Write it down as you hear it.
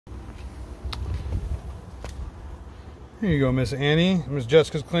Here you go, Miss Annie. Miss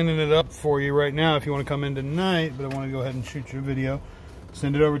Jessica's cleaning it up for you right now if you want to come in tonight, but I want to go ahead and shoot you a video.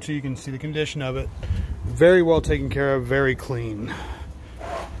 Send it over to you. You can see the condition of it. Very well taken care of, very clean.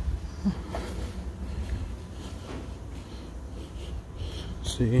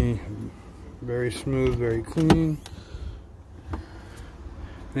 See, very smooth, very clean.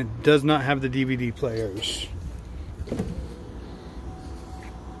 And it does not have the DVD players.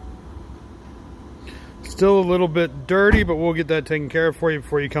 Still a little bit dirty, but we'll get that taken care of for you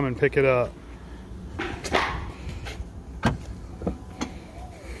before you come and pick it up.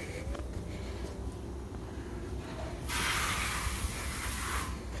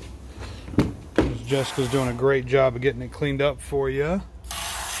 Jessica's doing a great job of getting it cleaned up for you. You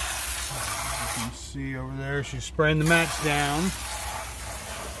can see over there, she's spraying the mats down.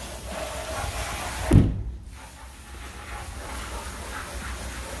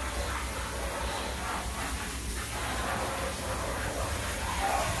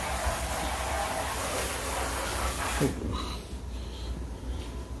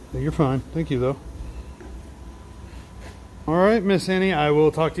 You're fine. Thank you, though. All right, Miss Annie, I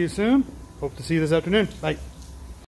will talk to you soon. Hope to see you this afternoon. Bye.